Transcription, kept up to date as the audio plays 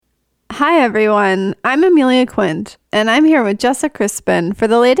Hi, everyone. I'm Amelia Quint, and I'm here with Jessa Crispin for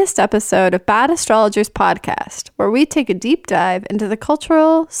the latest episode of Bad Astrologers Podcast, where we take a deep dive into the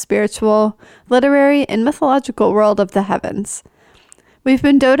cultural, spiritual, literary, and mythological world of the heavens. We've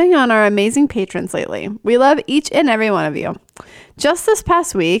been doting on our amazing patrons lately. We love each and every one of you. Just this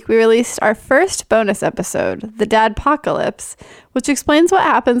past week, we released our first bonus episode, The Dadpocalypse, which explains what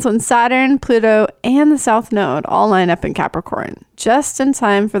happens when Saturn, Pluto, and the South Node all line up in Capricorn, just in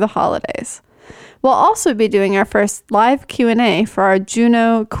time for the holidays. We'll also be doing our first live Q&A for our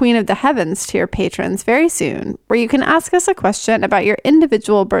Juno Queen of the Heavens tier patrons very soon, where you can ask us a question about your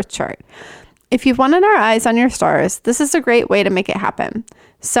individual birth chart. If you've wanted our eyes on your stars, this is a great way to make it happen.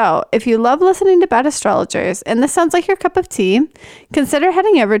 So, if you love listening to Bad Astrologers and this sounds like your cup of tea, consider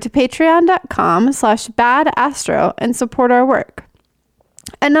heading over to patreon.com/badastro and support our work.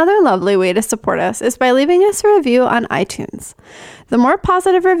 Another lovely way to support us is by leaving us a review on iTunes. The more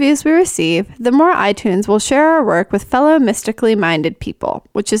positive reviews we receive, the more iTunes will share our work with fellow mystically minded people,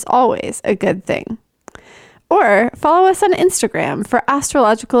 which is always a good thing. Or follow us on Instagram for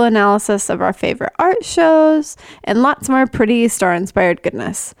astrological analysis of our favorite art shows and lots more pretty star-inspired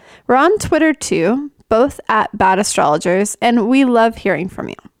goodness. We're on Twitter too, both at Bad Astrologers, and we love hearing from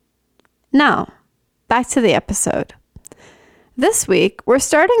you. Now, back to the episode. This week, we're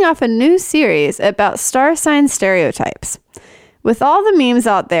starting off a new series about star sign stereotypes. With all the memes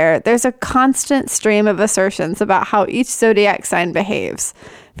out there, there's a constant stream of assertions about how each zodiac sign behaves.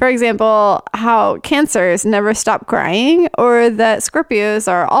 For example, how Cancers never stop crying, or that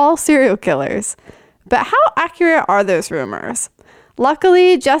Scorpios are all serial killers. But how accurate are those rumors?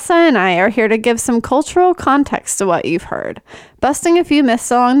 Luckily, Jessa and I are here to give some cultural context to what you've heard, busting a few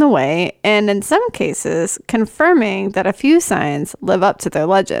myths along the way, and in some cases, confirming that a few signs live up to their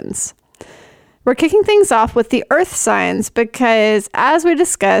legends. We're kicking things off with the earth signs because, as we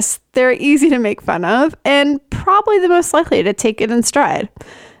discussed, they're easy to make fun of and probably the most likely to take it in stride.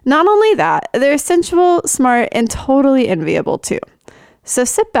 Not only that, they're sensual, smart, and totally enviable too. So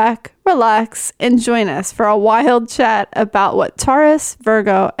sit back, relax, and join us for a wild chat about what Taurus,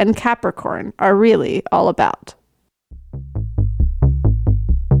 Virgo, and Capricorn are really all about.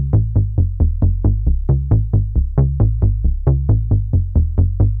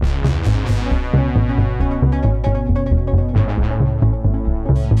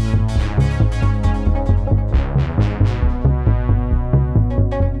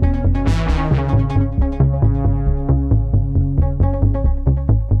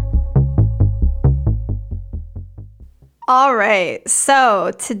 All right,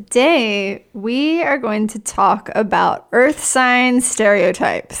 so today we are going to talk about earth sign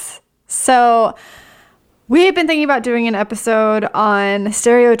stereotypes. So we've been thinking about doing an episode on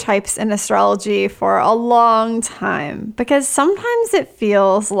stereotypes in astrology for a long time because sometimes it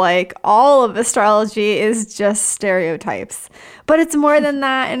feels like all of astrology is just stereotypes. But it's more than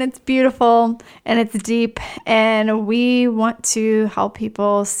that, and it's beautiful, and it's deep, and we want to help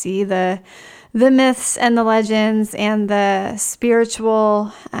people see the myths and the legends and the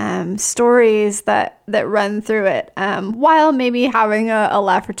spiritual stories that run through it, while maybe having a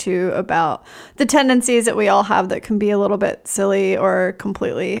laugh or two about the tendencies that we all have that can be a little bit silly or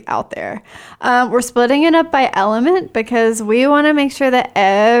completely out there. We're splitting it up by element because we want to make sure that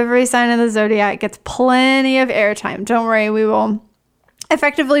every sign of the zodiac gets plenty of airtime. Don't worry, we will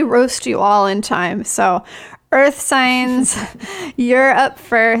effectively roast you all in time. So earth signs, you're up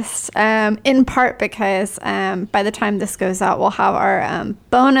first, in part because by the time this goes out, we'll have our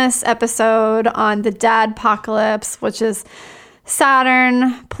bonus episode on the Dadpocalypse, which is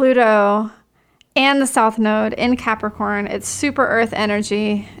Saturn, Pluto, and the South Node in Capricorn. It's super earth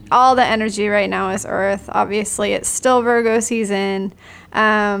energy. All the energy right now is earth. Obviously, it's still Virgo season.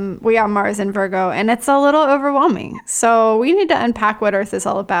 We got Mars in Virgo, and it's a little overwhelming. So we need to unpack what earth is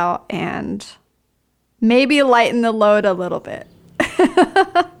all about and maybe lighten the load a little bit.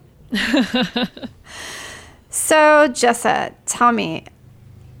 So, Jessa, tell me,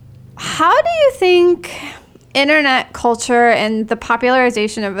 how do you think internet culture and the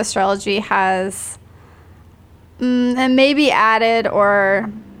popularization of astrology has and maybe added or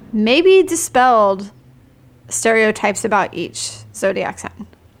maybe dispelled stereotypes about each zodiac sign?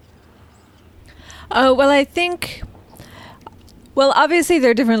 Well, I think, obviously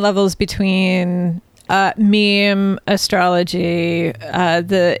there are different levels between meme astrology,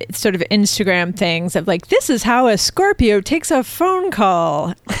 the sort of Instagram things of like, this is how a Scorpio takes a phone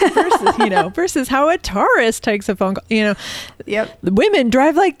call versus how a Taurus takes a phone call, Yep. Women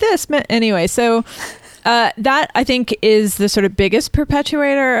drive like this. Anyway, so That I think is the sort of biggest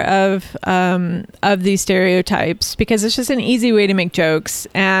perpetuator of these stereotypes, because it's just an easy way to make jokes,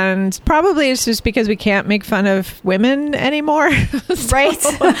 and probably it's just because we can't make fun of women anymore. So Right.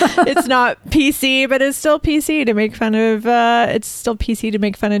 it's not PC, but it's still PC to make fun of. It's still PC to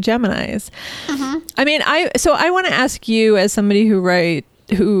make fun of Geminis. I mean, I want to ask you, as somebody who wrote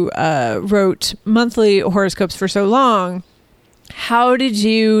monthly horoscopes for so long, how did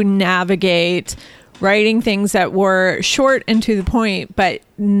you navigate writing things that were short and to the point, but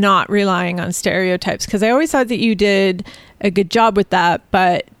not relying on stereotypes? Because I always thought that you did a good job with that,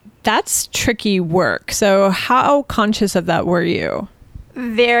 but that's tricky work. So how conscious of that were you?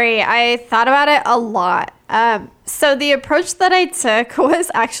 Very. I thought about it a lot. So the approach that I took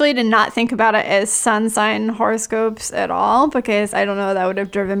was actually to not think about it as sun sign horoscopes at all, because I don't know, that would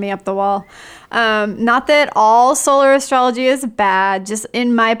have driven me up the wall. Not that all solar astrology is bad, just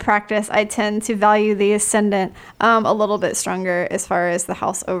in my practice, I tend to value the ascendant a little bit stronger as far as the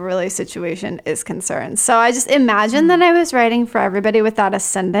house overlay situation is concerned. So I just imagined that I was writing for everybody with that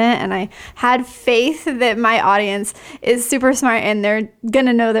ascendant, and I had faith that my audience is super smart and they're going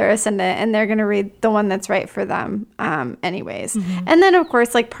to know their ascendant and they're going to read the one that's right for them anyways. And then, of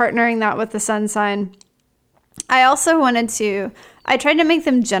course, like partnering that with the sun sign, I also I tried to make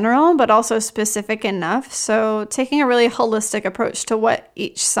them general, but also specific enough. So taking a really holistic approach to what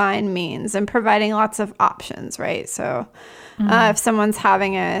each sign means and providing lots of options, right? So if someone's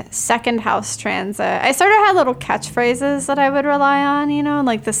having a second house transit, I sort of had little catchphrases that I would rely on,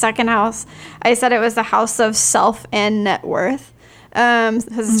 like the second house. I said it was the house of self and net worth,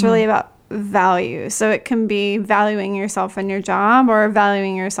 because it's really about value. So it can be valuing yourself in your job, or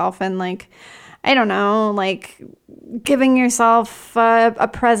valuing yourself in, like, I don't know, like giving yourself a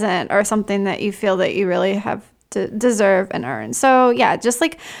present or something that you feel that you really have to deserve and earn. So yeah, just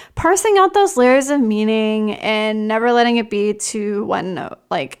like parsing out those layers of meaning and never letting it be to one note.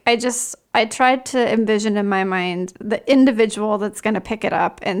 Like I tried to envision in my mind the individual that's going to pick it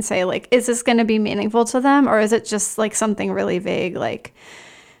up and say, like, is this going to be meaningful to them? Or is it just like something really vague? Like,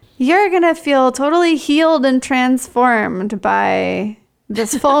 you're going to feel totally healed and transformed by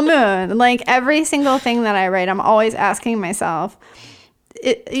this full moon. Like every single thing that I write, I'm always asking myself,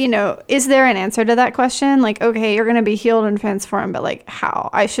 is there an answer to that question? Like, okay, you're going to be healed and transformed, but like how?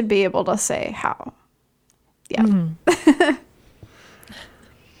 I should be able to say how. Yeah.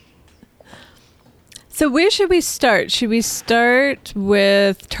 So where should we start? Should we start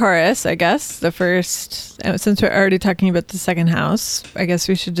with Taurus, I guess, the first, since we're already talking about the second house, I guess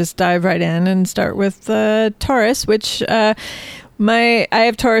we should just dive right in and start with Taurus, which I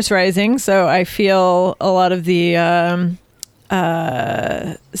have Taurus rising, so I feel a lot of the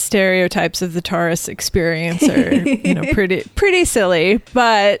stereotypes of the Taurus experience are pretty silly.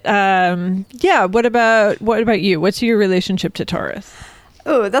 But yeah, what about you? What's your relationship to Taurus?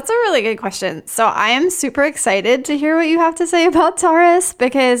 Oh, that's a really good question. So I am super excited to hear what you have to say about Taurus,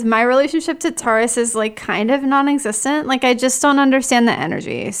 because my relationship to Taurus is like kind of non-existent. Like I just don't understand the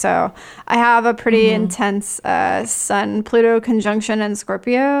energy. So I have a pretty intense Sun-Pluto conjunction in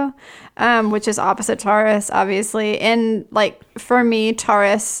Scorpio, which is opposite Taurus, obviously. And like for me,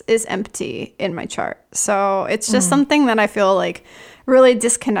 Taurus is empty in my chart. So it's just something that I feel like really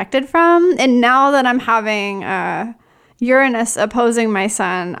disconnected from. And now that I'm having Uranus opposing my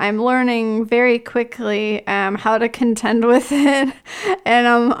sun, I'm learning very quickly how to contend with it, and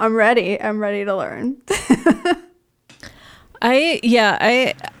I'm ready. I'm ready to learn.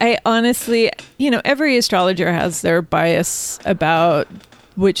 I honestly, every astrologer has their bias about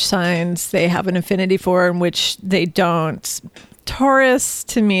which signs they have an affinity for and which they don't. Taurus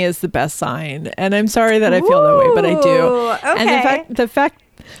to me is the best sign, and I'm sorry that I feel that way, but I do. Okay. And the fact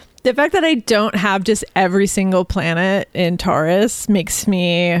that I don't have just every single planet in Taurus makes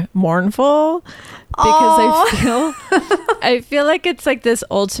me mournful, because I feel like it's like this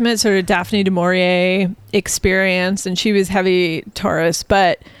ultimate sort of Daphne du Maurier experience, and she was heavy Taurus,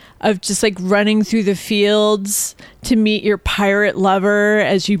 but of just like running through the fields to meet your pirate lover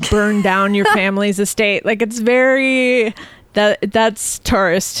as you burn down your family's estate. Like it's very... That's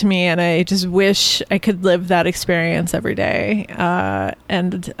Taurus to me, and I just wish I could live that experience every day.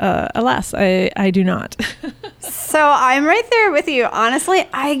 And alas, I do not. So I'm right there with you. Honestly,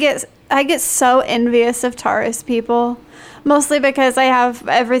 I get so envious of Taurus people, mostly because I have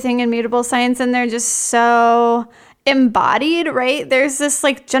everything in mutable signs, and they're just so embodied, right? There's this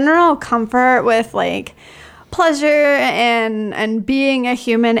like general comfort with like pleasure and being a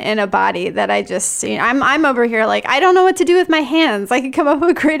human in a body that I just, I'm over here like, I don't know what to do with my hands. I could come up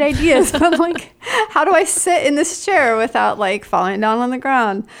with great ideas, but I'm like, how do I sit in this chair without like falling down on the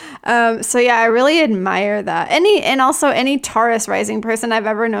ground? So yeah, I really admire that. And also any Taurus rising person I've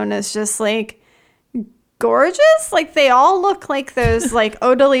ever known is just like gorgeous. Like they all look like those like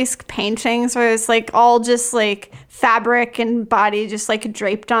odalisque paintings where it's like all just like fabric and body just like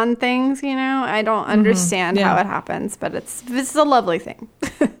draped on things, you know. I don't understand how it happens, but it's a lovely thing.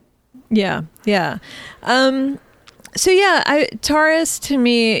 Yeah. So yeah, Taurus to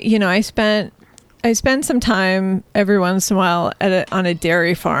me, you know, I spend some time every once in a while on a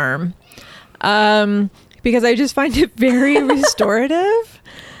dairy farm, because I just find it very restorative.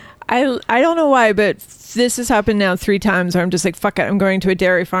 I don't know why, but this has happened now 3 times where I'm just like, fuck it, I'm going to a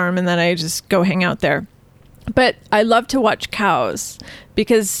dairy farm, and then I just go hang out there. But I love to watch cows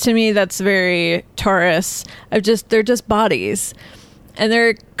because to me that's very Taurus. They're just bodies, and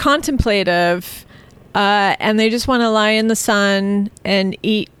they're contemplative, and they just want to lie in the sun and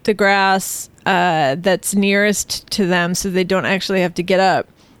eat the grass that's nearest to them, so they don't actually have to get up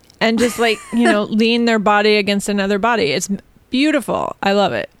and just like, you know, lean their body against another body. It's beautiful. I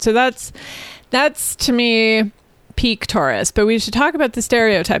love it. So that's to me peak Taurus. But we should talk about the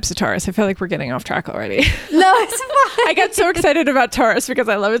stereotypes of Taurus. I feel like we're getting off track already. No, it's fine. I got so excited about Taurus because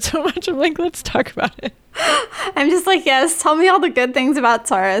I love it so much. I'm like, let's talk about it. I'm just like, yes, tell me all the good things about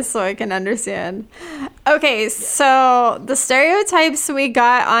Taurus so I can understand. Okay, so the stereotypes we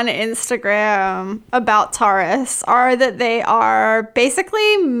got on Instagram about Taurus are that they are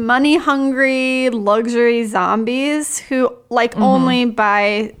basically money-hungry luxury zombies who like only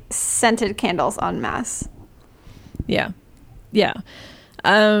buy scented candles en masse. Yeah.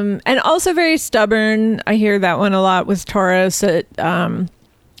 And also very stubborn. I hear that one a lot with Taurus. That's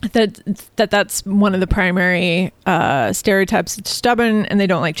one of the primary stereotypes. It's stubborn and they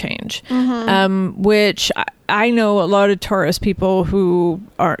don't like change, which I know a lot of Taurus people who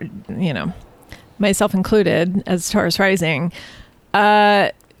are, you know, myself included as Taurus rising,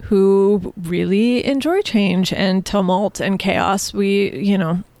 who really enjoy change and tumult and chaos.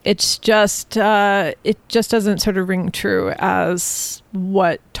 It's just it just doesn't sort of ring true as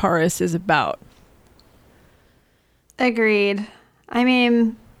what Taurus is about. Agreed. I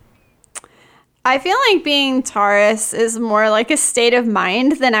mean, I feel like being Taurus is more like a state of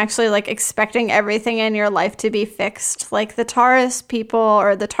mind than actually like expecting everything in your life to be fixed. Like the Taurus people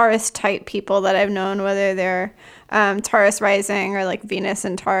or the Taurus type people that I've known, whether they're Taurus rising or like Venus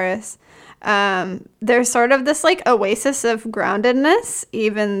and Taurus, they're sort of this like oasis of groundedness,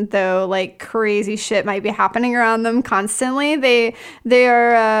 even though like crazy shit might be happening around them constantly. They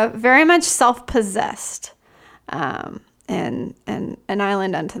are very much self-possessed, and an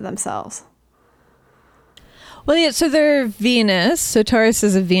island unto themselves. Well, yeah, so they're Venus. So Taurus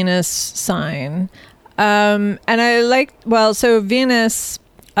is a Venus sign. And I like, so Venus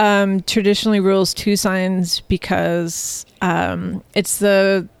traditionally rules 2 signs because it's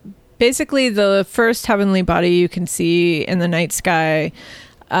basically the first heavenly body you can see in the night sky.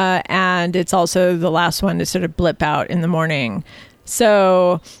 And it's also the last one to sort of blip out in the morning.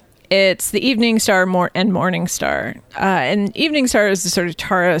 So it's the evening star and morning star. And evening star is the sort of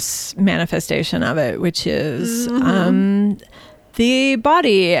Taurus manifestation of it, which is the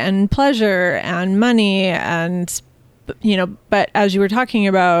body and pleasure and money. And, you know, but as you were talking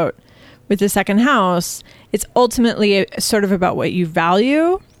about with the second house, it's ultimately sort of about what you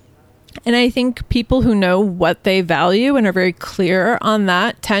value. And I think people who know what they value and are very clear on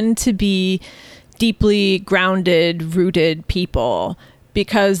that tend to be deeply grounded, rooted people,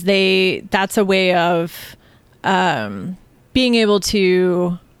 because that's a way of being able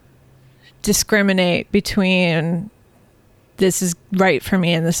to discriminate between this is right for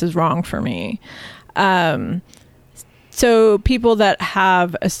me and this is wrong for me. So people that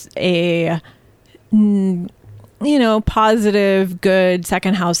have a positive, good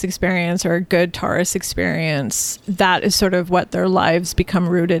second house experience or a good Taurus experience, that is sort of what their lives become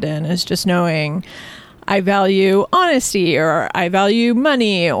rooted in, is just knowing I value honesty, or I value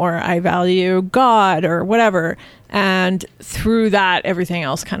money, or I value God, or whatever. And through that, everything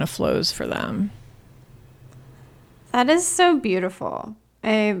else kind of flows for them. That is so beautiful.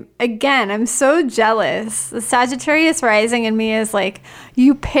 I'm so jealous. The Sagittarius rising in me is like,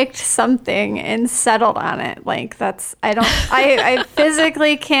 you picked something and settled on it. Like I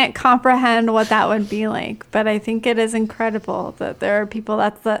physically can't comprehend what that would be like, but I think it is incredible that there are people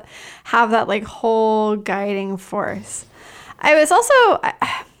that have that like whole guiding force. I was also,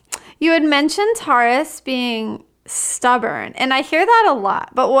 you had mentioned Taurus being stubborn. And I hear that a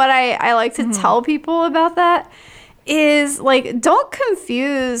lot. But what I like to tell people about that is like, don't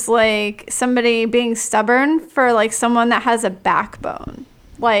confuse like somebody being stubborn for like someone that has a backbone.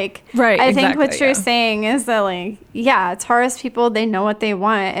 Like, right, I think exactly, what you're saying is that like, yeah, Taurus people, they know what they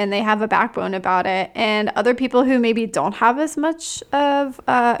want and they have a backbone about it. And other people who maybe don't have as much of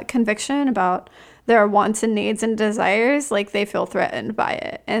conviction about their wants and needs and desires, like they feel threatened by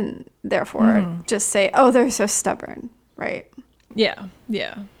it and therefore just say, oh, they're so stubborn, right? Yeah.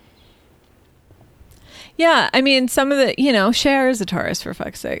 I mean, some of the, Cher is a Taurus, for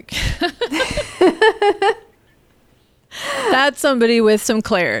fuck's sake. That's somebody with some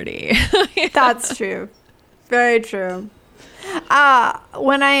clarity. That's true. Very true.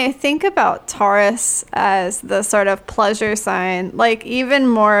 When I think about Taurus as the sort of pleasure sign, like even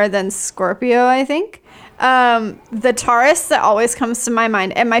more than Scorpio, I think, the Taurus that always comes to my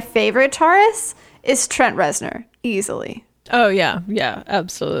mind, and my favorite Taurus is Trent Reznor, easily. Oh, yeah,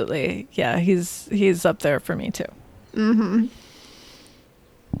 absolutely. Yeah, he's up there for me, too. Mm-hmm.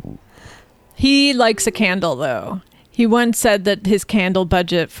 He likes a candle, though. He once said that his candle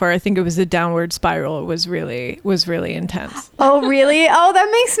budget for, I think it was a Downward Spiral, was really intense. Oh, really? Oh, that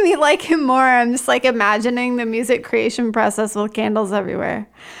makes me like him more. I'm just like imagining the music creation process with candles everywhere.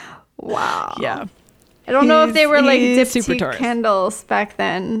 Wow. Yeah. I don't know if they were like diptyque candles back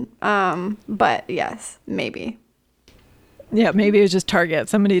then, but yes, maybe. Yeah, maybe it was just Target.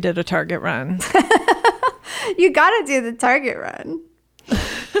 Somebody did a Target run. You got to do the Target run.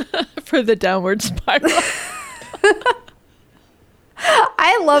 For the Downward Spiral.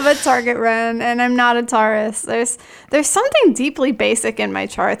 I love a Target run, and I'm not a Taurus. There's something deeply basic in my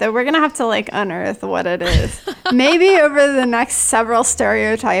chart that we're gonna have to like unearth what it is. Maybe over the next several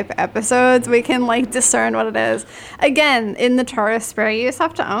stereotype episodes, we can like discern what it is. Again, in the Taurus spirit, you just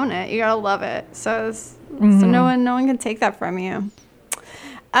have to own it. You gotta love it. So no one can take that from you.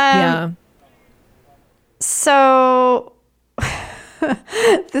 Yeah. So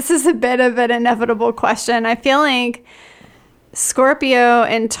this is a bit of an inevitable question. I feel like Scorpio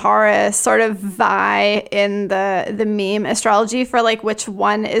and Taurus sort of vie in the meme astrology for like which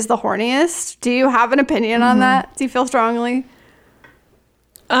one is the horniest. Do you have an opinion on that? Do you feel strongly?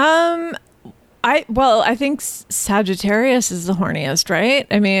 I think Sagittarius is the horniest, right?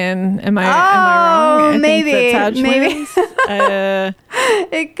 I mean, am I wrong? Maybe.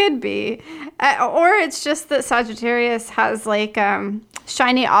 It could be. Or it's just that Sagittarius has like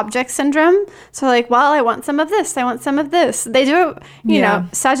shiny object syndrome. So like, well, I want some of this. I want some of this. They do it, you know,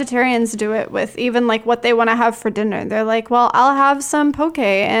 Sagittarians do it with even like what they want to have for dinner. They're like, well, I'll have some poke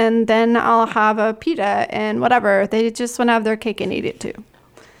and then I'll have a pita and whatever. They just want to have their cake and eat it too.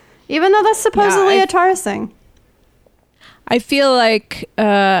 Even though that's supposedly a Taurus thing. I feel like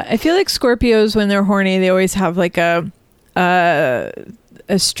Scorpios, when they're horny, they always have like a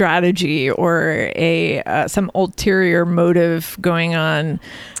strategy or some ulterior motive going on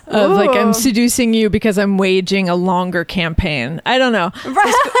of like, I'm seducing you because I'm waging a longer campaign. I don't know.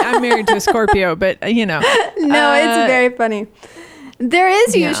 I'm married to a Scorpio, but you know. No, it's very funny. There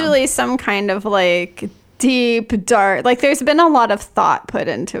is usually some kind of like deep, dark, like there's been a lot of thought put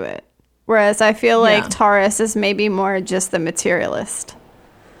into it. Whereas I feel like Taurus is maybe more just the materialist.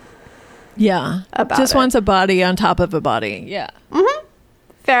 Yeah. Just wants a body on top of a body. Yeah. Mm-hmm.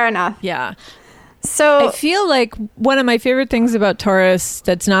 Fair enough. Yeah. So I feel like one of my favorite things about Taurus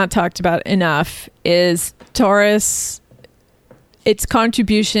that's not talked about enough is Taurus, its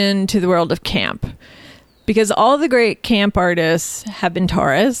contribution to the world of camp. Because all the great camp artists have been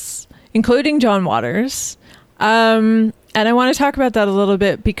Taurus, including John Waters. And I want to talk about that a little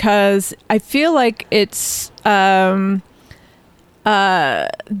bit because I feel like it's that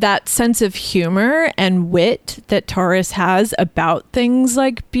sense of humor and wit that Taurus has about things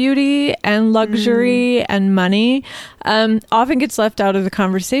like beauty and luxury and money often gets left out of the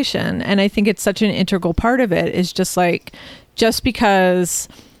conversation. And I think it's such an integral part of it is just because,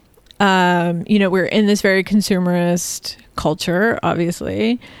 we're in this very consumerist culture,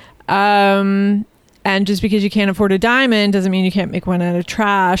 obviously. And just because you can't afford a diamond doesn't mean you can't make one out of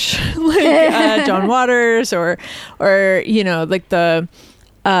trash, like John Waters or like the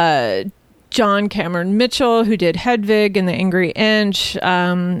John Cameron Mitchell who did Hedwig and the Angry Inch.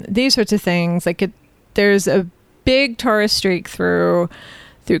 These sorts of things. There's a big Taurus streak through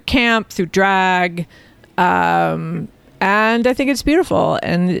camp, through drag, and I think it's beautiful,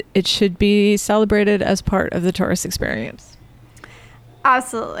 and it should be celebrated as part of the Taurus experience.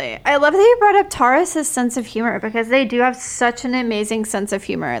 Absolutely. I love that you brought up Taurus's sense of humor because they do have such an amazing sense of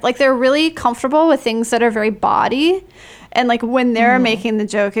humor. Like they're really comfortable with things that are very bawdy And like when they're making the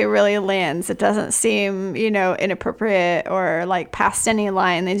joke, it really lands. It doesn't seem, inappropriate or like past any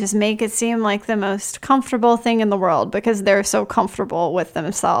line. They just make it seem like the most comfortable thing in the world because they're so comfortable with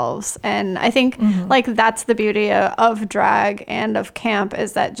themselves. And I think like that's the beauty of drag and of camp,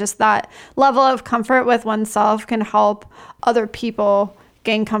 is that just that level of comfort with oneself can help other people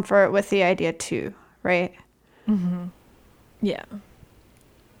gain comfort with the idea too, right? Yeah.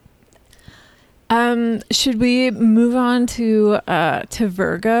 Should we move on to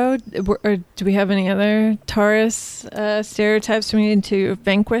Virgo, or do we have any other Taurus stereotypes we need to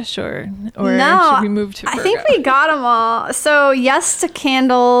vanquish, or no, should we move to Virgo? I think we got them all. So yes to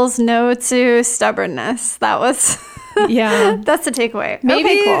candles, no to stubbornness. That was that's the takeaway.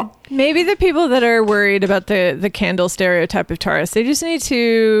 Maybe the people that are worried about the candle stereotype of Taurus, they just need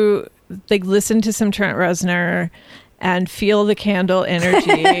to like listen to some Trent Reznor and feel the candle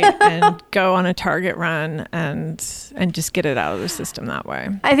energy and go on a Target run and just get it out of the system that way.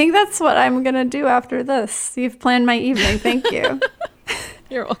 I think that's what I'm going to do after this. You've planned my evening. Thank you.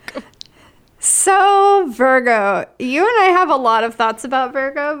 You're welcome. So Virgo, you and I have a lot of thoughts about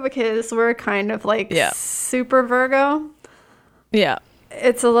Virgo because we're kind of like super Virgo. Yeah.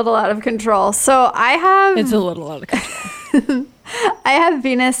 It's a little out of control. It's a little out of control. I have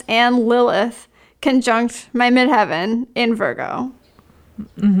Venus and Lilith conjunct my midheaven in Virgo.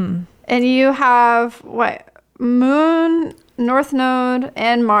 And you have Moon, North Node,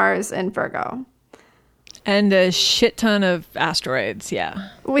 and Mars in Virgo. And a shit ton of asteroids, yeah.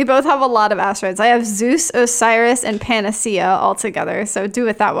 We both have a lot of asteroids. I have Zeus, Osiris, and Panacea all together, so do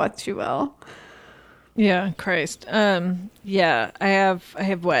with that what you will. Yeah, Christ. Yeah, I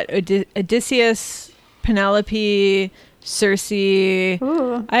have what? Odysseus, Penelope, Circe.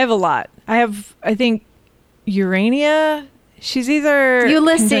 Ooh. I have a lot. I think Urania. She's either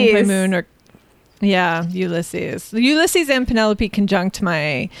Ulysses. conjunct my moon or Ulysses. Ulysses and Penelope conjunct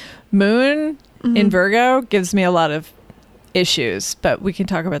my moon in Virgo gives me a lot of issues, but we can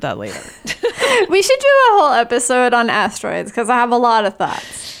talk about that later. We should do a whole episode on asteroids because I have a lot of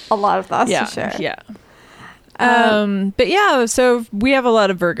thoughts. To share. Yeah. But yeah, so we have a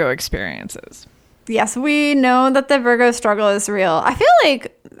lot of Virgo experiences. Yes, we know that the Virgo struggle is real. I feel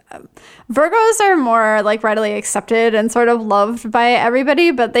like Virgos are more like readily accepted and sort of loved by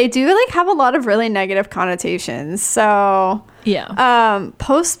everybody, but they do like have a lot of really negative connotations. So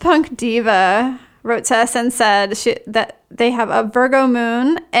Post-Punk Diva wrote to us and said that they have a Virgo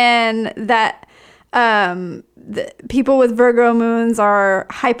moon and that the people with Virgo moons are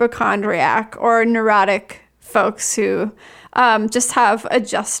hypochondriac or neurotic folks who just have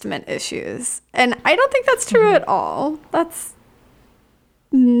adjustment issues. And I don't think that's true at all. That's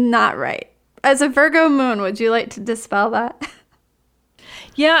not right. As a Virgo moon, would you like to dispel that?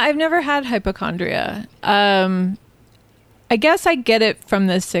 Yeah, I've never had hypochondria. I guess I get it from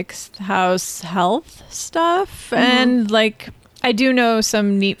the 6th house health stuff. And like, I do know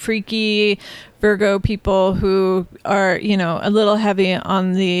some neat, freaky Virgo people who are, a little heavy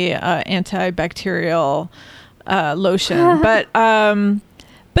on the antibacterial lotion. But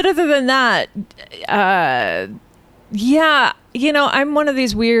other than that, I'm one of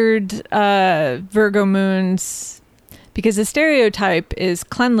these weird Virgo moons because the stereotype is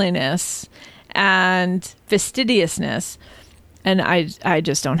cleanliness and fastidiousness. And I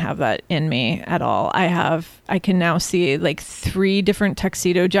just don't have that in me at all. I can now see like 3 different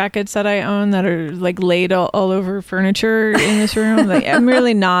tuxedo jackets that I own that are like laid all over furniture in this room. Like I'm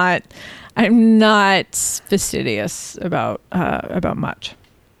not fastidious about much.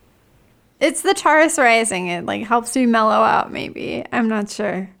 It's the Taurus rising. It like helps you mellow out maybe. I'm not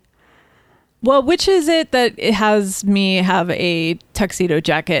sure. Well, which is it that it has me have a tuxedo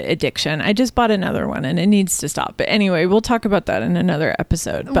jacket addiction? I just bought another one and it needs to stop. But anyway, we'll talk about that in another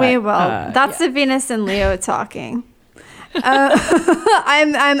episode. But, we will. That's the Venus and Leo talking.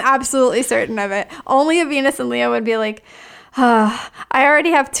 I'm absolutely certain of it. Only a Venus and Leo would be like, I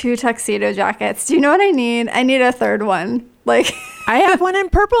already have 2 tuxedo jackets. Do you know what I need? I need a third one. Like I have one in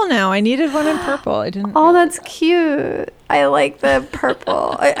purple now. I needed one in purple. I didn't. Oh, that's cute. I like the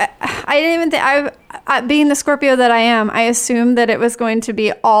purple. I didn't even think. Being the Scorpio that I am, I assumed that it was going to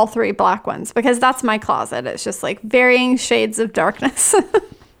be all 3 black ones because that's my closet. It's just like varying shades of darkness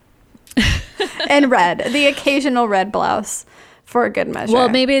and red. The occasional red blouse. For a good measure. Well,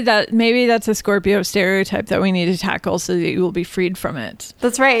 maybe that's a Scorpio stereotype that we need to tackle so that you will be freed from it.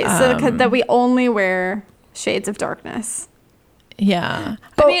 That's right. So that we only wear shades of darkness. Yeah.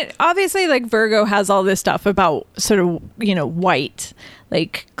 I mean, obviously, like Virgo has all this stuff about sort of, white,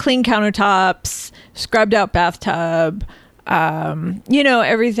 like clean countertops, scrubbed out bathtub,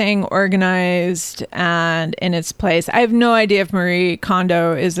 everything organized and in its place. I have no idea if Marie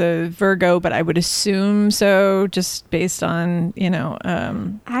Kondo is a Virgo, but I would assume so, just based on,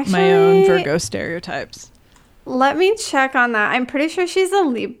 Actually, my own Virgo stereotypes. Let me check on that. I'm pretty sure she's a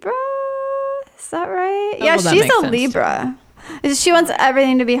Libra. Is that right? Oh, yeah, well, she's a Libra. She wants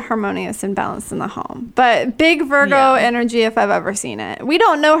everything to be harmonious and balanced in the home. But big Virgo energy if I've ever seen it. We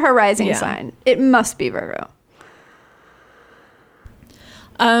don't know her rising sign. It must be Virgo.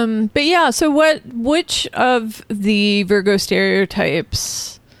 But yeah, so which of the Virgo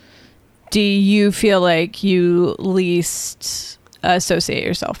stereotypes do you feel like you least associate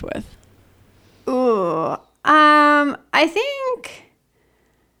yourself with? Ooh, I think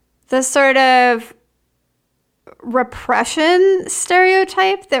the sort of repression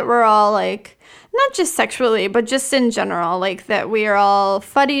stereotype that we're all like, not just sexually, but just in general, like that we are all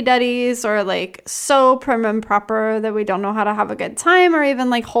fuddy-duddies or like so prim and proper that we don't know how to have a good time or even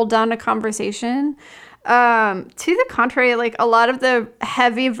like hold down a conversation. To the contrary, like a lot of the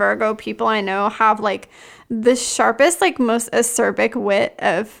heavy Virgo people I know have like the sharpest, like most acerbic wit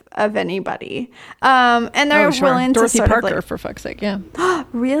of anybody. And they're willing Dorothy to sort Parker, of like, for fuck's sake, yeah.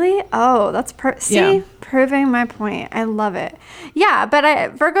 Really? Oh, that's proving my point. I love it. Yeah, but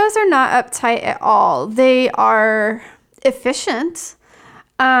Virgos are not uptight at all. They are efficient.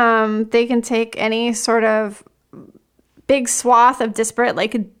 They can take any sort of big swath of disparate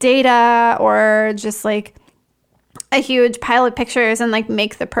like data or just like a huge pile of pictures and like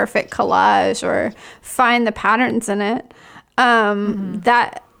make the perfect collage or find the patterns in it.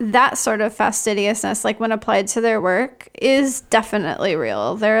 That sort of fastidiousness, like when applied to their work, is definitely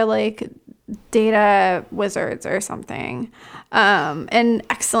real. They're like data wizards or something. And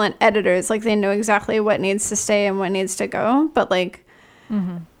excellent editors. Like they know exactly what needs to stay and what needs to go. But like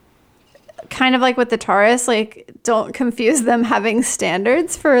kind of like with the Taurus, like don't confuse them having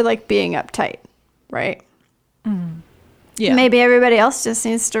standards for like being uptight, right? Yeah. Maybe everybody else just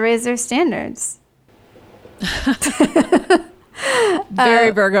needs to raise their standards. Very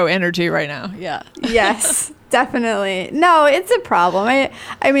Virgo energy right now. Yeah. Yes, definitely. No, it's a problem.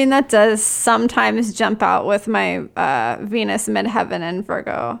 I mean, that does sometimes jump out with my Venus midheaven and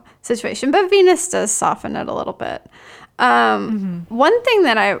Virgo situation, but Venus does soften it a little bit. One thing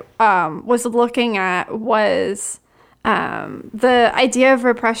that I was looking at was the idea of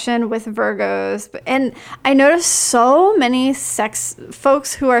repression with Virgos. And I noticed so many sex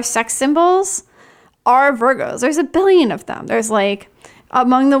folks who are sex symbols are Virgos. There's a billion of them. There's like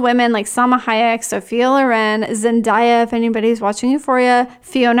among the women like Salma Hayek, Sophia Loren, Zendaya, if anybody's watching Euphoria,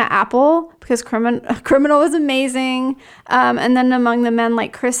 Fiona Apple, because Criminal was amazing. And then among the men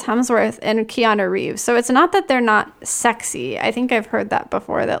like Chris Hemsworth and Keanu Reeves. So it's not that they're not sexy. I think I've heard that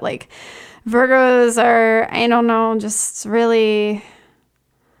before, that like Virgos are, I don't know, just really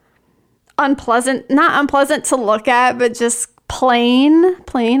unpleasant, not unpleasant to look at, but just plain,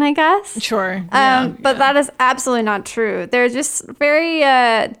 I guess. Sure. But that is absolutely not true. They're just very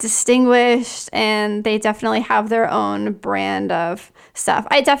distinguished, and they definitely have their own brand of stuff.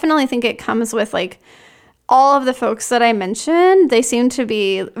 I definitely think it comes with like all of the folks that I mentioned. They seem to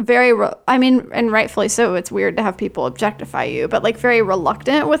be very, and rightfully so. It's weird to have people objectify you, but like very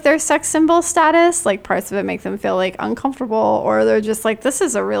reluctant with their sex symbol status. Like parts of it make them feel like uncomfortable, or they're just like, this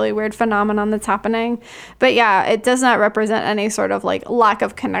is a really weird phenomenon that's happening. But yeah, it does not represent any sort of like lack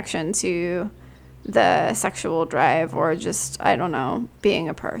of connection to the sexual drive or just, I don't know, being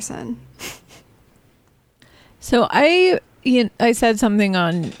a person. So I said something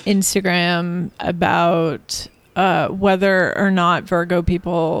on Instagram about whether or not Virgo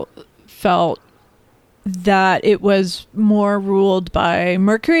people felt that it was more ruled by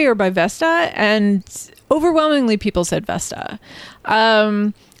Mercury or by Vesta, and overwhelmingly people said Vesta.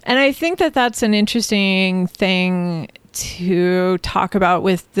 And I think that that's an interesting thing to talk about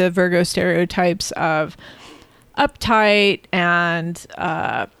with the Virgo stereotypes of uptight and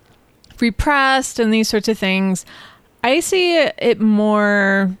repressed and these sorts of things. I see it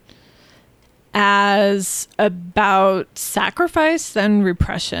more as about sacrifice than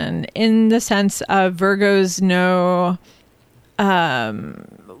repression, in the sense of Virgos know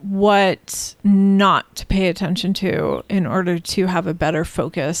what not to pay attention to in order to have a better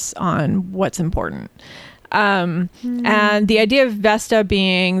focus on what's important. And the idea of Vesta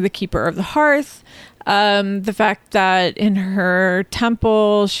being the keeper of the hearth, the fact that in her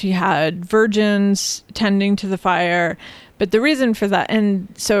temple she had virgins tending to the fire, but the reason for that, and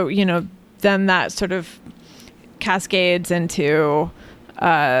so then that sort of cascades into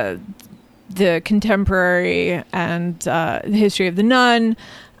the contemporary and the history of the nun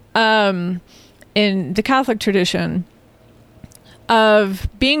in the Catholic tradition. of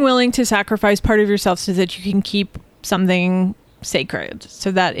being willing to sacrifice part of yourself so that you can keep something sacred,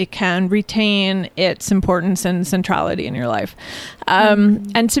 so that it can retain its importance and centrality in your life.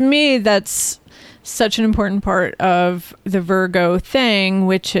 And to me, that's such an important part of the Virgo thing,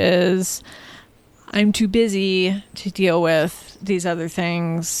 which is I'm too busy to deal with these other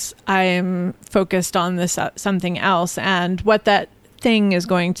things. I'm focused on this something else. And what that thing is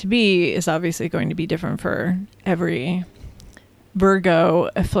going to be is obviously going to be different for every Virgo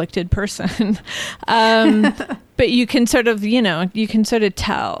afflicted person. But you can sort of,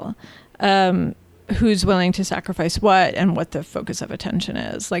 tell who's willing to sacrifice what and what the focus of attention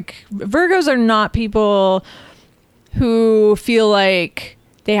is. Like, Virgos are not people who feel like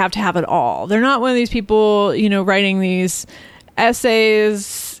they have to have it all. They're not one of these people, writing these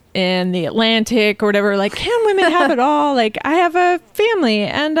essays in the Atlantic or whatever, like, can women have it all? Like, I have a family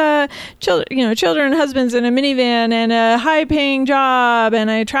and children, husbands, and a minivan and a high paying job,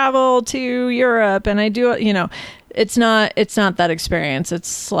 and I travel to Europe and I do, it's not that experience. It's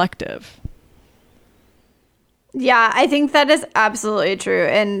selective. Yeah, I think that is absolutely true.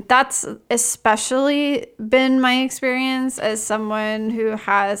 And that's especially been my experience as someone who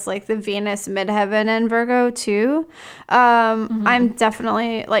has like the Venus midheaven in Virgo too. I'm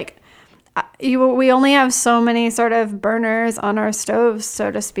definitely like, we only have so many sort of burners on our stoves,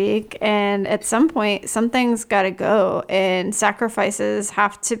 so to speak. And at some point, something's got to go, and sacrifices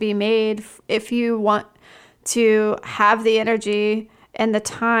have to be made if you want to have the energy and the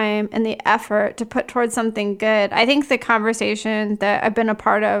time and the effort to put towards something good. I think the conversation that I've been a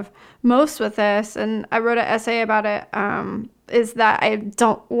part of most with this, and I wrote an essay about it, is that I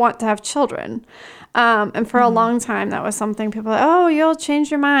don't want to have children. And for a long time, that was something people were like, oh, you'll change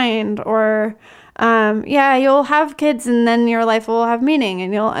your mind, or yeah, you'll have kids and then your life will have meaning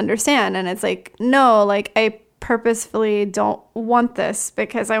and you'll understand. And it's like, no, like I purposefully don't want this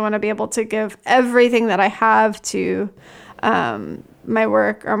because I want to be able to give everything that I have to my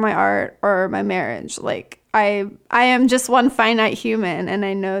work or my art or my marriage. Like I am just one finite human, and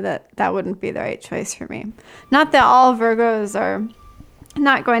I know that that wouldn't be the right choice for me. Not that all Virgos are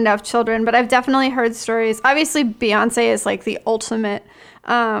not going to have children, but I've definitely heard stories. Obviously, Beyonce is like the ultimate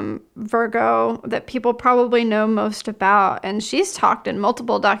Virgo that people probably know most about, and she's talked in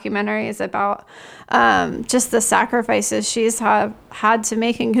multiple documentaries about just the sacrifices she's had to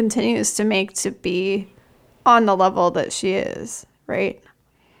make and continues to make to be on the level that she is, right?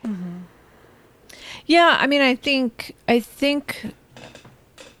 Mm-hmm. Yeah, I mean, I think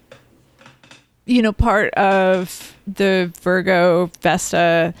part of the Virgo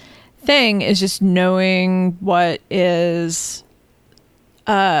Vesta thing is just knowing what is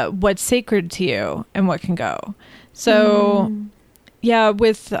what's sacred to you and what can go. So yeah,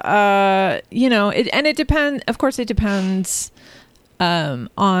 with it depends. Of course, it depends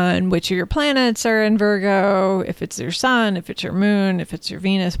on which of your planets are in Virgo, if it's your sun, if it's your moon, if it's your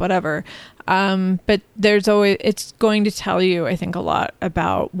Venus, whatever. But it's going to tell you, I think, a lot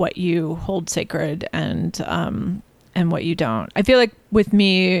about what you hold sacred and what you don't. I feel like with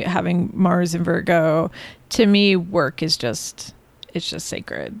me having Mars in Virgo, to me, work is just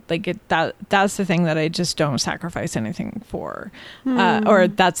sacred. Like that's the thing that I just don't sacrifice anything for, or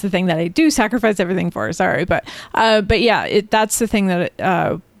that's the thing that I do sacrifice everything for. Sorry, but yeah, that's the thing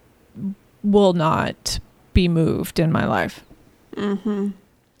that will not be moved in my life. Mm-hmm.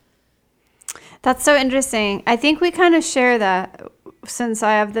 That's so interesting. I think we kind of share that, since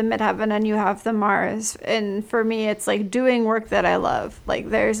I have the midheaven and you have the Mars. And for me, it's like doing work that I love. Like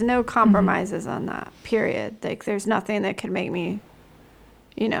there's no compromises on that, period. Like there's nothing that could make me,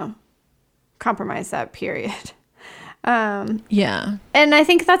 compromise that, period. Yeah. And I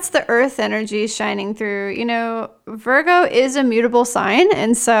think that's the earth energy shining through. Virgo is a mutable sign,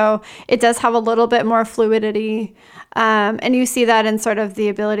 and so it does have a little bit more fluidity. And you see that in sort of the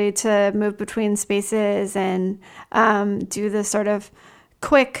ability to move between spaces and do the sort of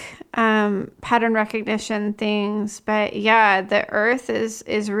quick pattern recognition things. But yeah, the earth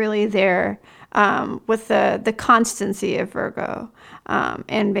is really there with the constancy of Virgo.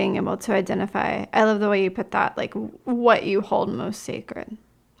 And being able to identify. I love the way you put that, like what you hold most sacred.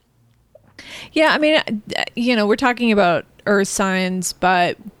 Yeah, I mean, we're talking about earth signs,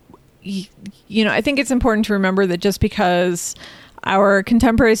 but, I think it's important to remember that just because our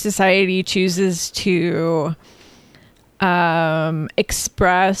contemporary society chooses to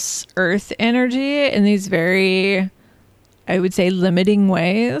express earth energy in these very, I would say, limiting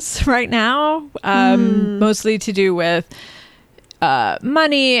ways right now, mostly to do with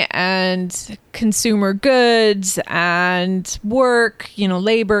money and consumer goods and work,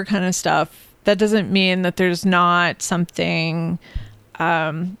 labor kind of stuff. That doesn't mean that there's not something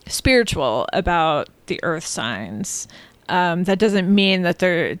spiritual about the earth signs. That doesn't mean that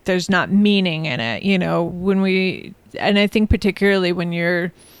there's not meaning in it. You know, and I think particularly when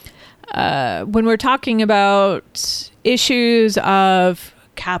we're talking about issues of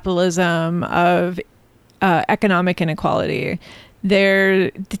capitalism, of economic inequality,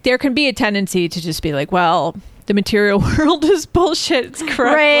 there can be a tendency to just be like, well, the material world is bullshit. It's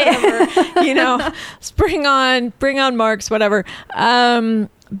corrupt, right. Whatever. You know, bring on Marx, whatever.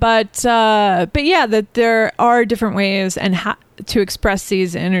 But yeah, that there are different ways to express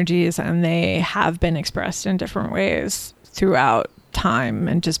these energies, and they have been expressed in different ways throughout time.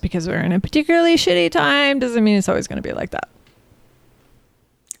 And just because we're in a particularly shitty time doesn't mean it's always going to be like that.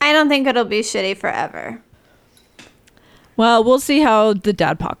 I don't think it'll be shitty forever. Well, we'll see how the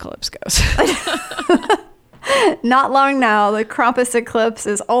dadpocalypse goes. Not long now. The Krampus eclipse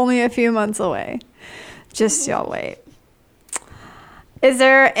is only a few months away. Just y'all wait. Is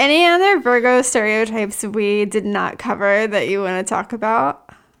there any other Virgo stereotypes we did not cover that you want to talk about?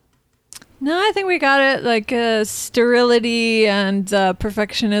 No, I think we got it. Like sterility and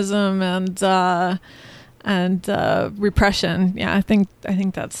perfectionism and repression. Yeah, I think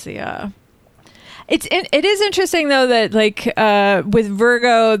that's the. It is interesting though that like with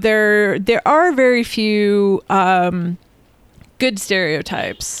Virgo there are very few good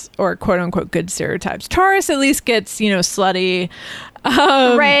stereotypes, or quote unquote good stereotypes. Taurus at least gets, slutty,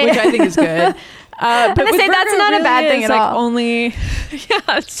 right, which I think is good. But with say Virgo, that's not really a bad thing at all. Only,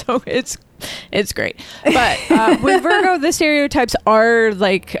 yeah, so it's great. But with Virgo, the stereotypes are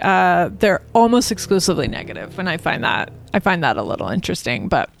like they're almost exclusively negative, and I find that a little interesting.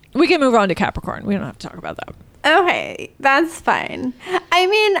 But we can move on to Capricorn. We don't have to talk about that. Okay, that's fine. I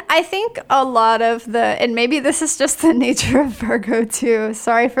mean, I think a lot of and maybe this is just the nature of Virgo too.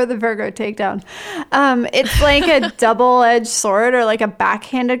 Sorry for the Virgo takedown. It's like a double-edged sword, or like a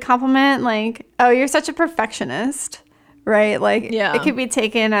backhanded compliment. Like, oh, you're such a perfectionist, right? Like, yeah. It could be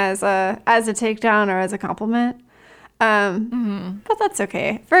taken as a takedown or as a compliment. But that's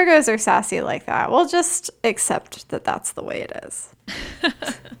okay. Virgos are sassy like that. We'll just accept that that's the way it is.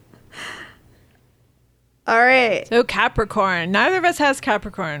 All right. So Capricorn. Neither of us has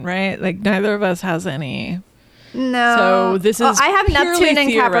Capricorn, right? Like neither of us has any. No. So this is. I have Neptune in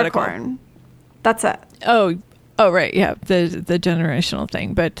theoretical. Capricorn. That's it. Oh, right. Yeah, the generational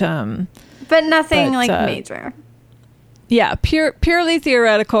thing, but nothing major. Yeah, purely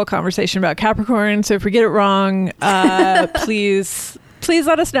theoretical conversation about Capricorn. So if we get it wrong, please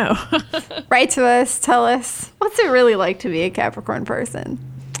let us know. Write to us. Tell us, what's it really like to be a Capricorn person?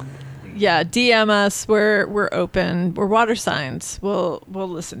 Yeah, DM us. We're open. We're water signs. We'll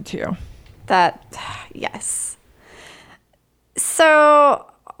listen to you. Yes. So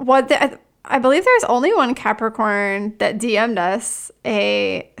I believe there's only one Capricorn that DM'd us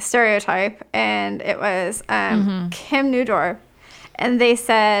a stereotype, and it was Kim Newdorf, and they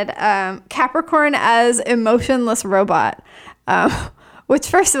said Capricorn as emotionless robot, which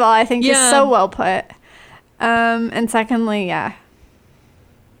first of all I think is so well put, and secondly, yeah.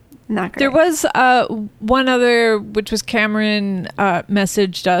 Not great. There was one other, which was Cameron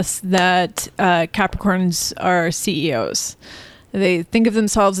messaged us that Capricorns are CEOs. They think of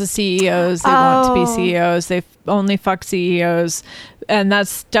themselves as CEOs. They want to be CEOs. They only fuck CEOs. And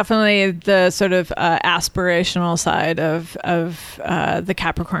that's definitely the sort of aspirational side of the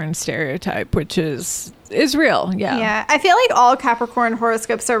Capricorn stereotype, which is real. Yeah. Yeah. I feel like all Capricorn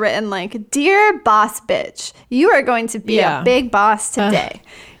horoscopes are written like, "Dear boss bitch, you are going to be a big boss today."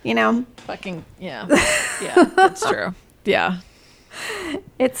 Fucking, yeah. Yeah, that's true. Yeah.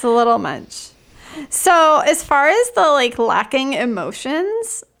 It's a little much. So as far as the lacking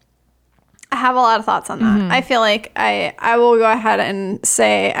emotions, I have a lot of thoughts on that. I feel like I will go ahead and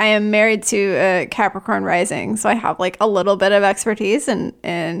say I am married to a Capricorn rising, so I have a little bit of expertise in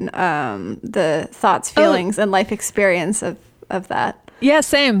the thoughts, feelings, and life experience of that. Yeah,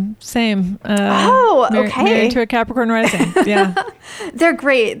 same. Okay. Married to a Capricorn rising. Yeah. They're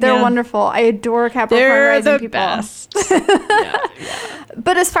great. They're wonderful. I adore Capricorn rising people. They're the best.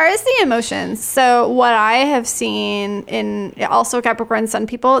 But as far as the emotions, so what I have seen in also Capricorn sun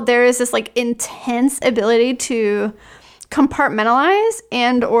people, there is this intense ability to compartmentalize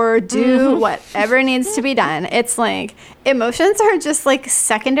and or do whatever needs to be done. It's emotions are just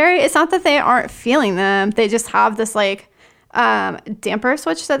secondary. It's not that they aren't feeling them. They just have this damper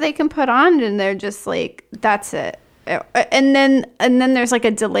switch that they can put on, and they're just that's it. And then there's a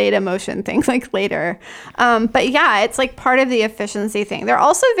delayed emotion thing later. But yeah, it's part of the efficiency thing. They're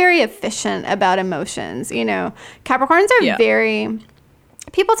also very efficient about emotions. Capricorns are very,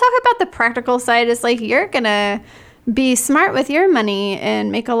 people talk about the practical side as you're gonna be smart with your money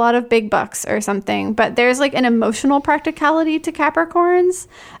and make a lot of big bucks or something. But there's like an emotional practicality to Capricorns,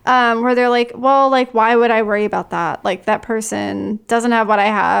 where they're like, well, like, why would I worry about that? Like, that person doesn't have what I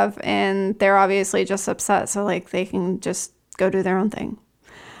have, and they're obviously just upset. So like, they can just go do their own thing.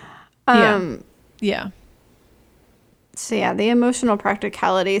 Yeah. So yeah, the emotional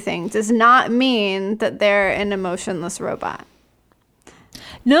practicality thing does not mean that they're an emotionless robot.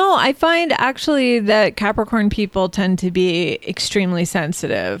 No, I find actually that Capricorn people tend to be extremely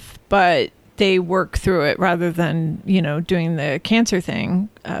sensitive, but they work through it rather than, you know, doing the Cancer thing,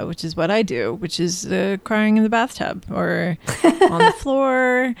 which is what I do, which is crying in the bathtub or on the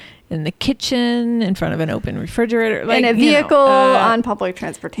floor, in the kitchen, in front of an open refrigerator. Like, in a vehicle, on public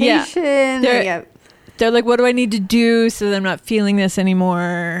transportation. Yeah. They're like, what do I need to do so that I'm not feeling this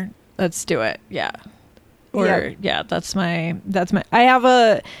anymore? Let's do it. Yeah. Or that's my I have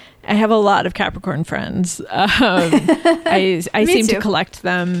a lot of Capricorn friends. I seem to collect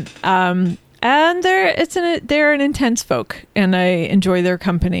them. And they're an intense folk, and I enjoy their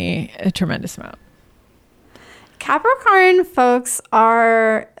company a tremendous amount. Capricorn folks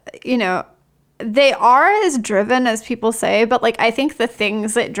are, you know, they are as driven as people say, but like, I think the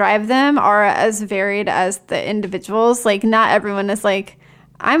things that drive them are as varied as the individuals. Like, not everyone is like,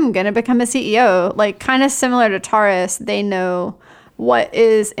 I'm going to become a CEO. Like, kind of similar to Taurus, they know what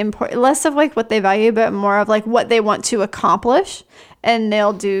is important, less of like what they value, but more of like what they want to accomplish. And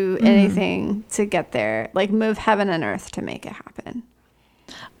they'll do anything to get there, like move heaven and earth to make it happen.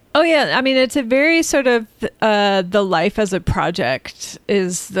 Oh, yeah. I mean, it's a very sort of the life as a project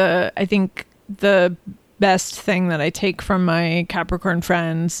is I think the best thing that I take from my Capricorn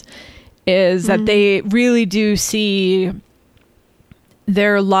friends is that they really do see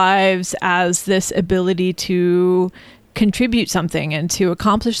their lives as this ability to contribute something and to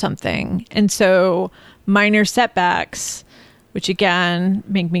accomplish something. And so minor setbacks, which again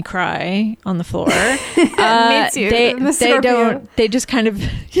make me cry on the floor, me too. they just kind of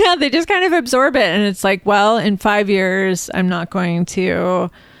absorb it. And it's like, well, in 5 years, I'm not going to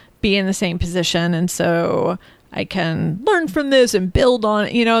be in the same position. And so I can learn from this and build on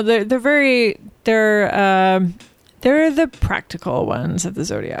it. You know, they're the practical ones of the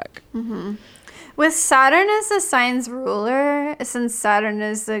zodiac. Mm-hmm. With Saturn as the sign's ruler, since Saturn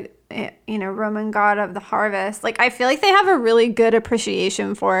is the, you know, Roman god of the harvest, like, I feel like they have a really good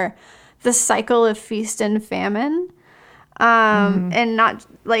appreciation for the cycle of feast and famine, and not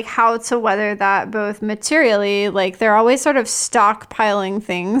like how to weather that both materially. Like, they're always sort of stockpiling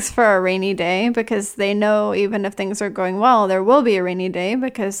things for a rainy day, because they know even if things are going well, there will be a rainy day,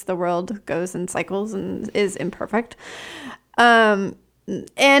 because the world goes in cycles and is imperfect.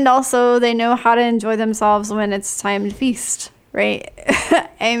 And also they know how to enjoy themselves when it's time to feast, right?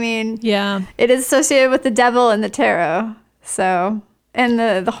 I mean, yeah, it is associated with the devil and the tarot. So, and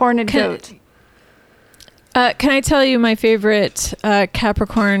the horned goat. Can I tell you my favorite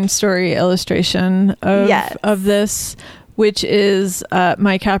Capricorn story illustration of this, which is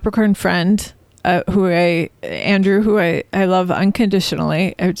my Capricorn friend, Andrew, who I love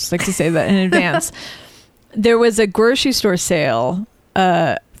unconditionally. I would just like to say that in advance. There was a grocery store sale,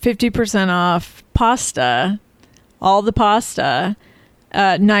 50% off pasta, all the pasta,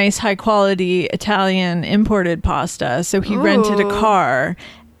 nice high quality Italian imported pasta. So he rented a car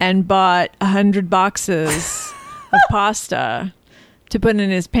and bought 100 boxes of pasta to put in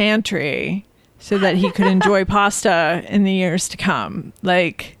his pantry so that he could enjoy pasta in the years to come.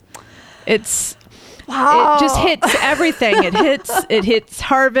 Like, it's... Wow. It just hits everything. It hits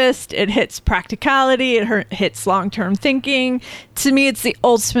harvest. It hits practicality. It hits long-term thinking. To me, it's the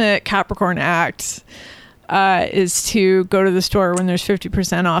ultimate Capricorn act, is to go to the store when there's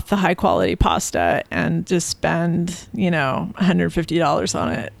 50% off the high-quality pasta and just spend, $150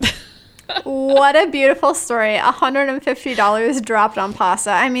 on it. What a beautiful story. $150 dropped on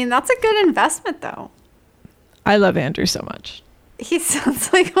pasta. I mean, that's a good investment, though. I love Andrew so much. He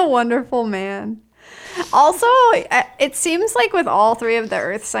sounds like a wonderful man. Also, it seems like with all three of the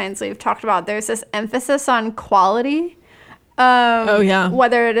earth signs we've talked about, there's this emphasis on quality.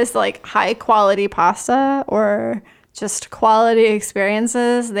 Whether it is like high quality pasta or just quality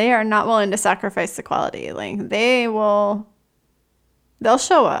experiences, they are not willing to sacrifice the quality. Like, they'll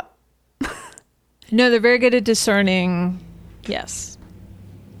show up. No, they're very good at discerning. Yes.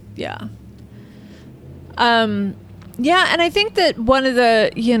 Yeah. And I think that one of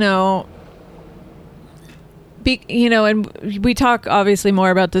the, and we talk obviously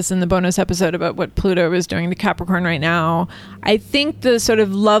more about this in the bonus episode about what Pluto is doing to Capricorn right now. I think the sort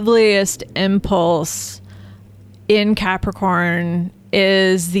of loveliest impulse in Capricorn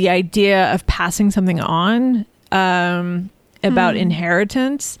is the idea of passing something on, about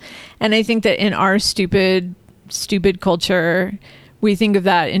inheritance. And I think that in our stupid culture, we think of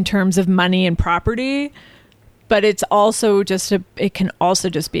that in terms of money and property. But it's also just it can also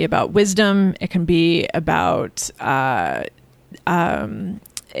just be about wisdom. It can be about a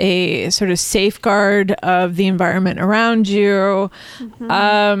sort of safeguard of the environment around you.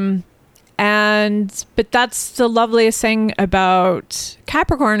 But that's the loveliest thing about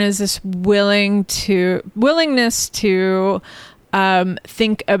Capricorn, is this willingness to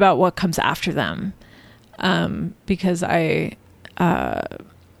think about what comes after them. Because I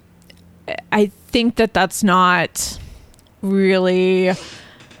think that that's not really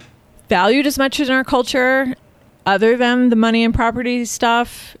valued as much in our culture, other than the money and property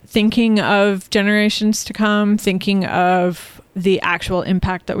stuff, thinking of generations to come, thinking of the actual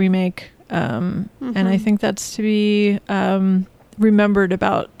impact that we make. And I think that's to be remembered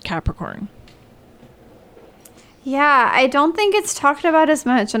about Capricorn. Yeah, I don't think it's talked about as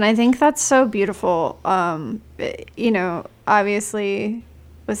much, and I think that's so beautiful. Obviously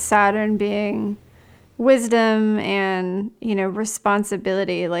with Saturn being wisdom and,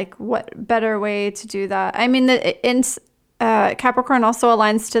 responsibility, like what better way to do that? I mean, Capricorn also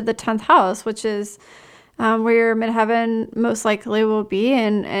aligns to the 10th house, which is where your midheaven most likely will be,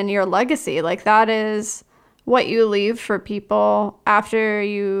 and your legacy. Like that is what you leave for people after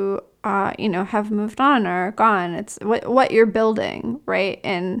you have moved on or gone. It's what you're building, right?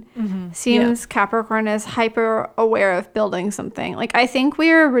 And seems Capricorn is hyper aware of building something. Like I think we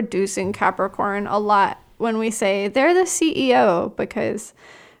are reducing Capricorn a lot when we say they're the CEO, because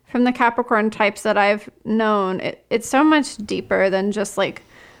from the Capricorn types that I've known, it's so much deeper than just like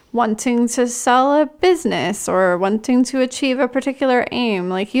wanting to sell a business or wanting to achieve a particular aim.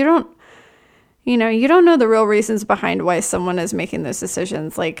 Like you don't know the real reasons behind why someone is making those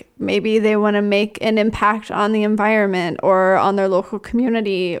decisions. Like maybe they want to make an impact on the environment or on their local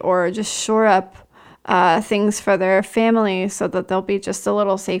community, or just shore up things for their family so that they'll be just a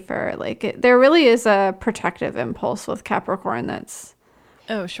little safer. Like there really is a protective impulse with Capricorn that's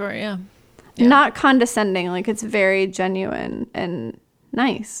not condescending. Like it's very genuine and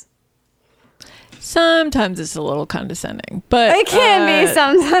nice. Sometimes it's a little condescending, but it can be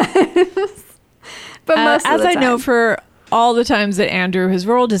sometimes. But most of the time. I know for all the times that Andrew has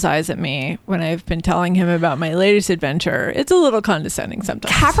rolled his eyes at me when I've been telling him about my latest adventure, it's a little condescending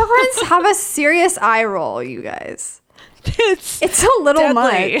sometimes. Capricorns have a serious eye roll, you guys. It's a little deadly.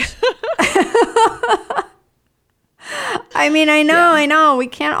 much. I mean, I know. We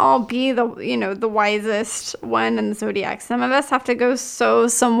can't all be the wisest one in the zodiac. Some of us have to go sow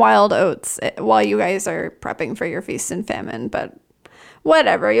some wild oats while you guys are prepping for your feast and famine. But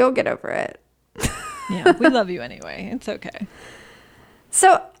whatever, you'll get over it. Yeah, we love you anyway. It's okay.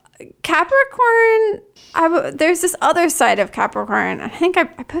 So Capricorn, there's this other side of Capricorn. I think I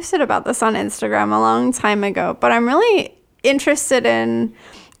posted about this on Instagram a long time ago, but I'm really interested in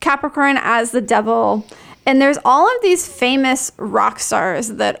Capricorn as the devil. And there's all of these famous rock stars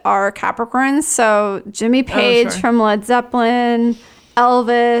that are Capricorns. So Jimmy Page from Led Zeppelin,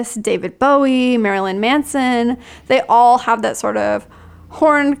 Elvis, David Bowie, Marilyn Manson. They all have that sort of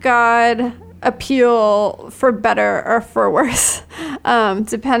horned god appeal, for better or for worse,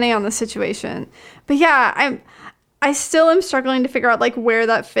 depending on the situation. But yeah, I still am struggling to figure out like where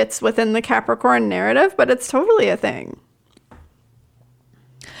that fits within the Capricorn narrative, but it's totally a thing.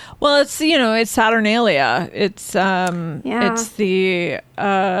 Well, it's Saturnalia. It's it's the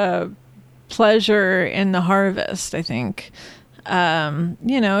pleasure in the harvest, I think. And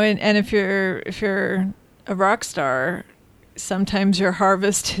if you're a rock star, sometimes your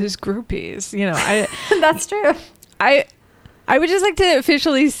harvest is groupies. That's true. I would just like to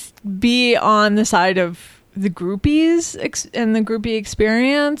officially be on the side of the groupies and the groupie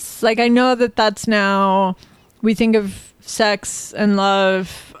experience. Like I know that's now we think of sex and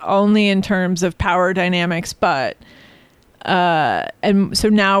love only in terms of power dynamics, but and so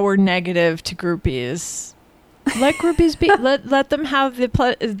now we're negative to groupies. Let groupies be. let them have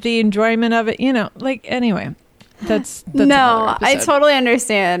the enjoyment of it. Anyway. That's no, I totally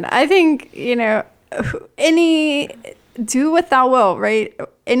understand. I think, do what thou will, right?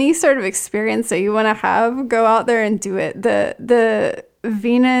 Any sort of experience that you want to have, go out there and do it. The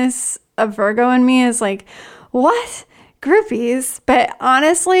Venus of Virgo in me is like, what? Groupies? But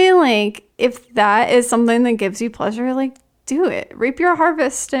honestly, like, if that is something that gives you pleasure, like, do it. Reap your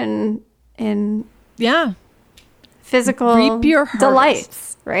harvest in physical reap your harvest.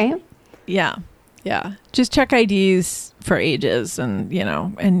 Delights, right? Yeah. Yeah. Just check IDs for ages and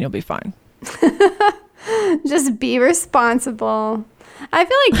you'll be fine. Just be responsible. I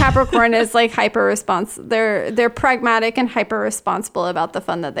feel like Capricorn is like they're pragmatic and hyper responsible about the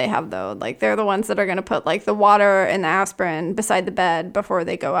fun that they have, though. Like they're the ones that are going to put like the water and the aspirin beside the bed before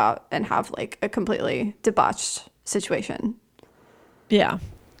they go out and have like a completely debauched situation. Yeah.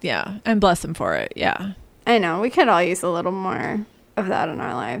 Yeah. And bless them for it. Yeah. I know. We could all use a little more of that in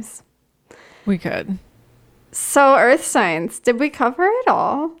our lives. We could. So earth signs, did we cover it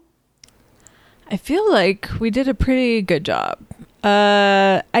all? I feel like we did a pretty good job.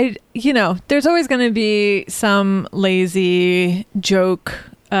 There's always going to be some lazy joke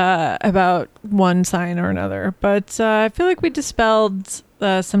about one sign or another, but I feel like we dispelled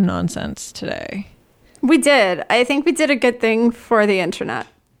some nonsense today. We did. I think we did a good thing for the internet.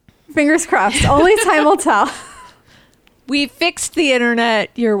 Fingers crossed. Only time will tell. We fixed the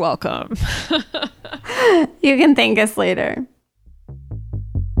internet. You're welcome. You can thank us later.